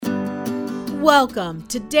Welcome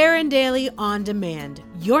to Darren Daily On Demand,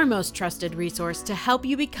 your most trusted resource to help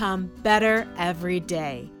you become better every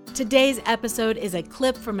day. Today's episode is a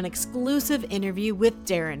clip from an exclusive interview with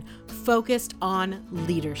Darren focused on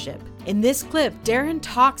leadership. In this clip, Darren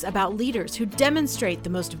talks about leaders who demonstrate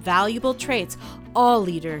the most valuable traits all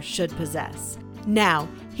leaders should possess. Now,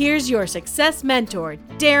 here's your success mentor,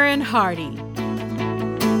 Darren Hardy.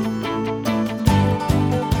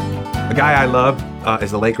 A guy I love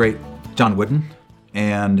is the late, great John Wooden.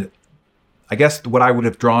 And I guess what I would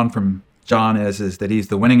have drawn from John is that he's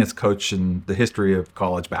the winningest coach in the history of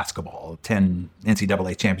college basketball, 10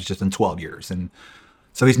 NCAA championships in 12 years. And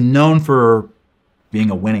so he's known for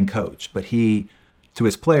being a winning coach, but he, to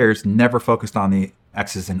his players, never focused on the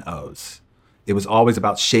X's and O's. It was always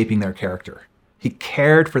about shaping their character. He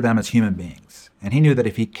cared for them as human beings. And he knew that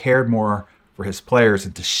if he cared more for his players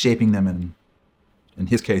into shaping them, in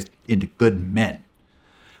his case, into good men,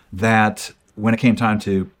 that when it came time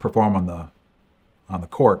to perform on the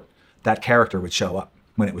court, that character would show up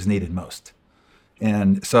when it was needed most.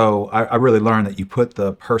 And so I really learned that you put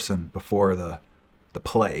the person before the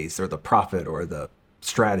plays or the profit or the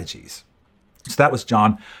strategies. So that was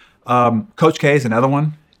John. Coach K is another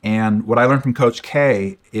one. And what I learned from Coach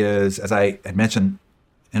K is, as I had mentioned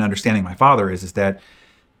in understanding my father, is that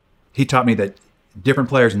he taught me that different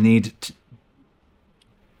players need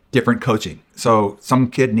different coaching. So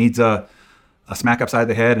some kid needs a smack upside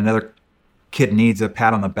the head, another kid needs a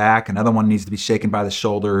pat on the back, another one needs to be shaken by the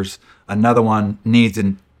shoulders, another one needs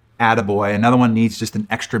an attaboy, another one needs just an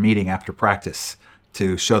extra meeting after practice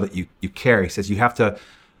to show that you care. He says you have to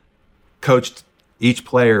coach each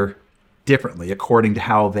player differently according to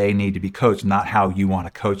how they need to be coached, not how you want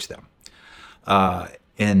to coach them.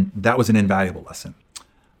 And that was an invaluable lesson.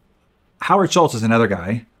 Howard Schultz is another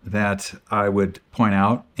guy that I would point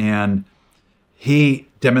out, and he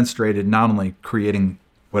demonstrated not only creating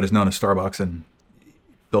what is known as Starbucks and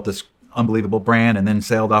built this unbelievable brand and then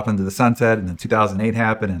sailed off into the sunset, and then 2008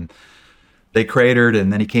 happened and they cratered,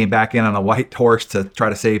 and then he came back in on a white horse to try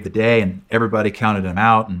to save the day, and everybody counted him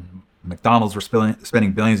out, and McDonald's were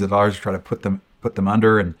spending billions of dollars to try to put them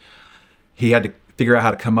under, and he had to figure out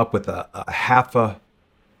how to come up with a $500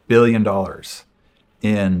 million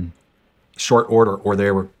in short order, or they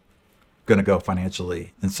were going to go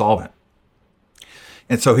financially insolvent.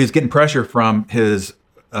 And so he's getting pressure from his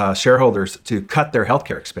shareholders to cut their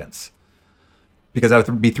healthcare expense, because that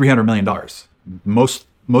would be $300 million,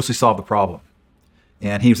 mostly solve the problem.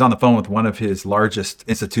 And he was on the phone with one of his largest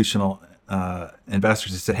institutional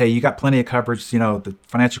investors. He said, "Hey, you got plenty of coverage. You know, the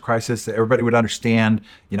financial crisis, everybody would understand,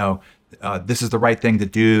 this is the right thing to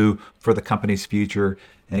do for the company's future."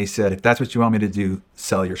 And he said, "If that's what you want me to do,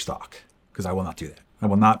 sell your stock, because I will not do that. I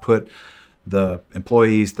will not put the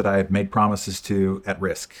employees that I have made promises to at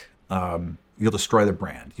risk. You'll destroy the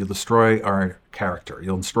brand. You'll destroy our character.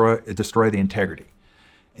 You'll destroy the integrity."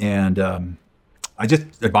 And I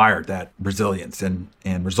just admired that resilience and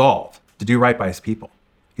resolve to do right by his people.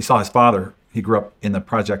 He saw his father. He grew up in the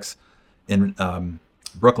projects in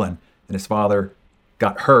Brooklyn, and his father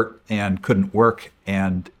got hurt and couldn't work,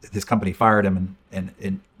 and his company fired him,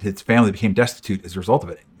 and his family became destitute as a result of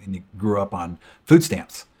it. And he grew up on food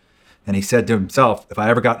stamps. And he said to himself, if I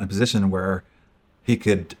ever got in a position where he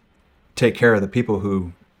could take care of the people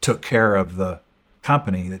who took care of the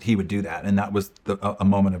company, that he would do that. And that was a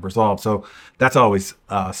moment of resolve. So that's always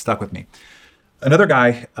stuck with me. Another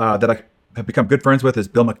guy that I have become good friends with is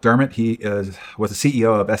Bill McDermott. He was the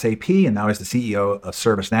CEO of SAP, and now he's the CEO of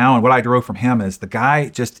ServiceNow. And what I drove from him is the guy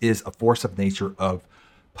just is a force of nature of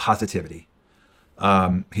positivity.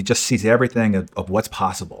 He just sees everything of what's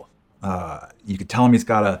possible. You could tell him he's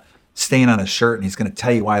got a stain on his shirt, and he's going to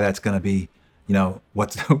tell you why that's going to be,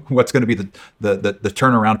 what's going to be the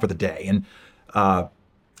turnaround for the day. And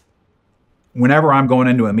whenever I'm going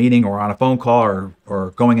into a meeting or on a phone call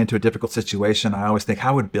or going into a difficult situation, I always think,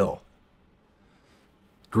 how would Bill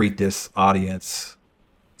greet this audience,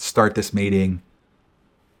 start this meeting,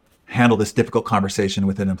 handle this difficult conversation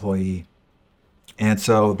with an employee? And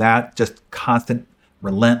so that just constant,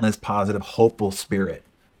 relentless, positive, hopeful spirit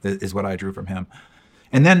is what I drew from him.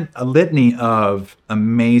 And then a litany of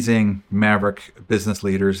amazing Maverick business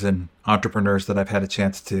leaders and entrepreneurs that I've had a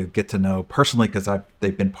chance to get to know personally, because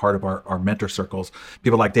they've been part of our mentor circles.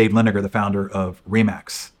 People like Dave Liniger, the founder of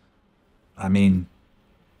Remax. I mean,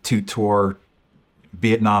 two-tour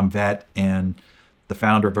Vietnam vet and the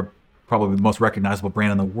founder of probably the most recognizable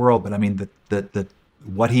brand in the world. But I mean,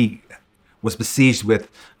 what he was besieged with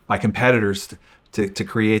by competitors to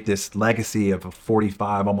create this legacy of a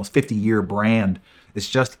 45, almost 50-year brand is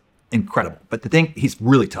just incredible. But the thing, he's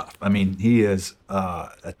really tough. I mean, he is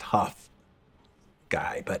a tough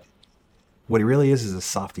guy, but what he really is a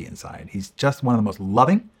softie inside. He's just one of the most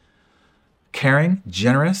loving, caring,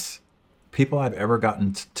 generous people I've ever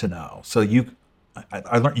gotten to know. So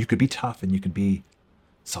I learned you could be tough and you could be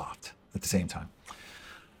soft at the same time.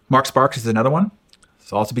 Mark Sparks is another one.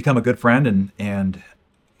 He's also become a good friend, and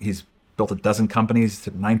he's built a dozen companies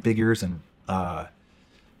to 9 figures.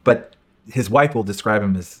 But his wife will describe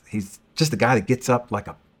him as he's just a guy that gets up like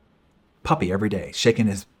a puppy every day, shaking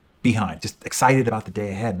his behind, just excited about the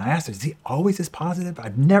day ahead. And I asked her, is he always this positive?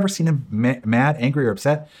 I've never seen him mad, angry, or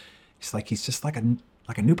upset. He's just like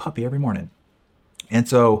a new puppy every morning. And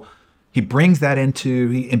so he imbues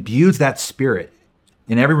that spirit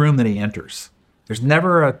in every room that he enters. There's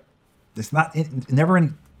never never any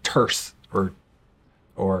terse or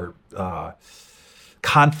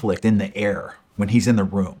conflict in the air when he's in the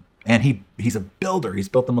room. And he's a builder. He's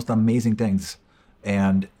built the most amazing things.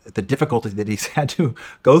 And the difficulty that he's had to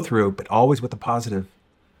go through, but always with a positive,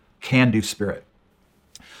 can-do spirit.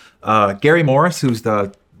 Gary Morris, who's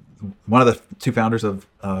one of the 2 founders of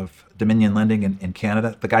Dominion Lending in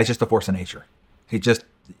Canada, the guy's just a force of nature. He just,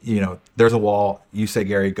 there's a wall. You say,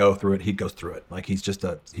 Gary, go through it. He goes through it. Like he's just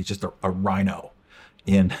a rhino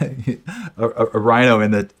in a rhino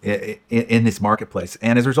in this marketplace.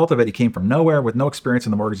 And as a result of it, he came from nowhere with no experience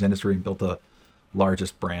in the mortgage industry and built the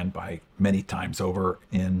largest brand by many times over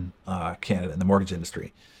in Canada in the mortgage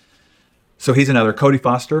industry. So he's another. Cody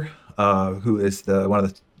Foster, who is one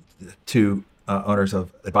of the 2 owners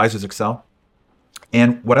of Advisors Excel.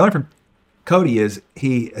 And what I learned from Cody is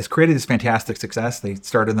he has created this fantastic success. They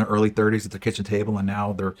started in their early 30s at their kitchen table, and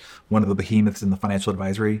now they're one of the behemoths in the financial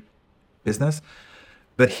advisory business.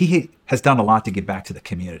 But he has done a lot to give back to the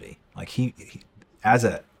community. Like he as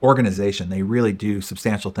an organization, they really do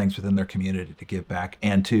substantial things within their community to give back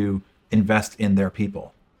and to invest in their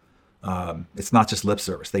people. It's not just lip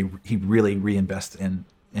service. He really reinvests in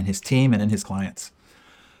his team and in his clients.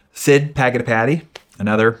 Sid Pagatapati,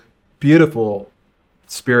 another beautiful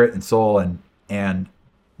spirit and soul. And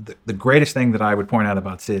the greatest thing that I would point out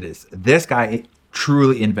about Sid is this guy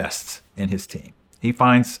truly invests in his team. He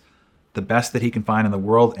finds the best that he can find in the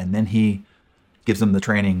world, and then he gives them the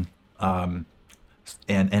training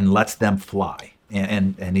and lets them fly.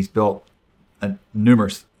 And he's built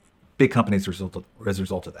numerous big companies as a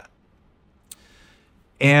result of that.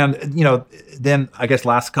 And, then I guess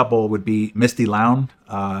last couple would be Misty Lown.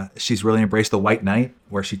 She's really embraced the white knight,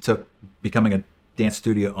 where she took becoming a dance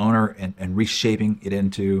studio owner and reshaping it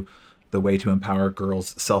into the way to empower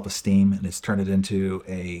girls' self-esteem, and has turned it into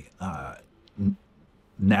a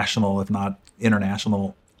national, if not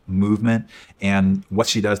international, movement. And what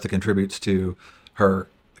she does to contribute to her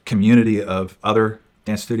community of other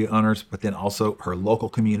dance studio owners, but then also her local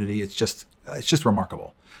community, it's just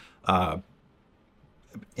remarkable. And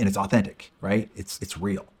it's authentic, right? It's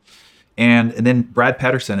real. And then Brad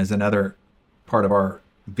Pedersen is another part of our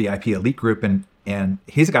VIP elite group, and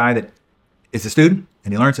he's a guy that is a student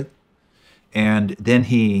and he learns it, and then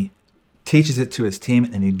he teaches it to his team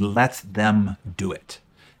and he lets them do it.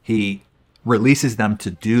 He releases them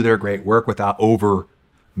to do their great work without over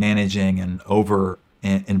managing and over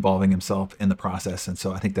involving himself in the process. And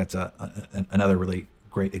so I think that's another really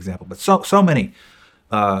great example. But so many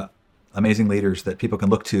amazing leaders that people can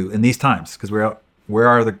look to in these times, because where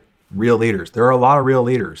are the real leaders? There are a lot of real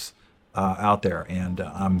leaders out there, and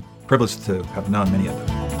I'm privileged to have known many of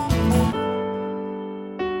them.